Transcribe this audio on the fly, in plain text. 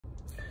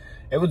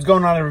Hey, what's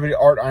going on, everybody?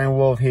 Art Iron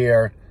Wolf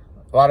here.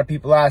 A lot of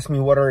people ask me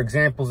what are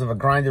examples of a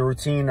grinder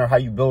routine or how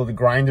you build a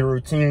grinder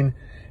routine.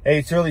 Hey,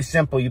 it's really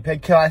simple. You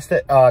pick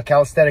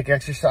calisthenic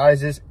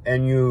exercises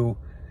and you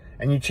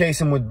chase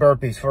them with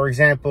burpees. For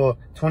example,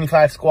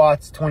 25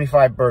 squats,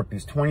 25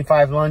 burpees,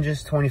 25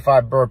 lunges,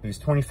 25 burpees,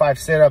 25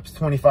 sit-ups,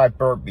 25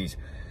 burpees,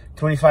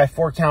 25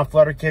 4-count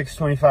flutter kicks,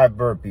 25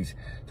 burpees,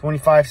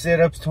 25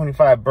 sit-ups,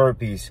 25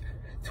 burpees,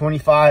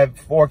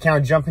 25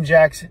 4-count jumping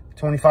jacks,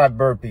 25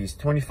 burpees,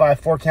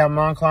 25 4-count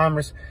mountain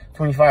climbers,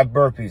 25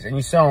 burpees,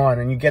 and so on,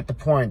 and you get the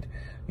point.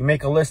 You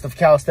make a list of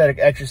calisthenic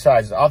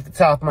exercises. Off the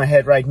top of my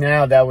head right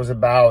now, that was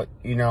about,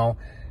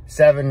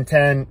 7,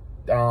 10,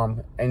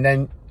 and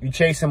then you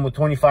chase them with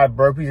 25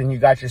 burpees, and you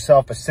got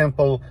yourself a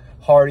simple,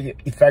 hard,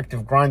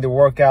 effective grinder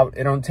workout.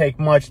 It don't take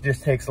much, it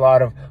just takes a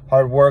lot of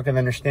hard work and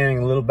understanding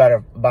a little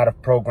bit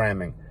about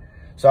programming.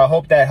 So I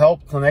hope that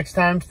helped. Till next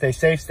time, stay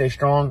safe, stay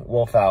strong,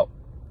 Wolf out.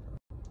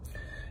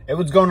 Hey,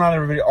 what's going on,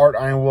 everybody? Art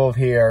Iron Wolf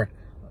here.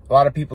 A lot of people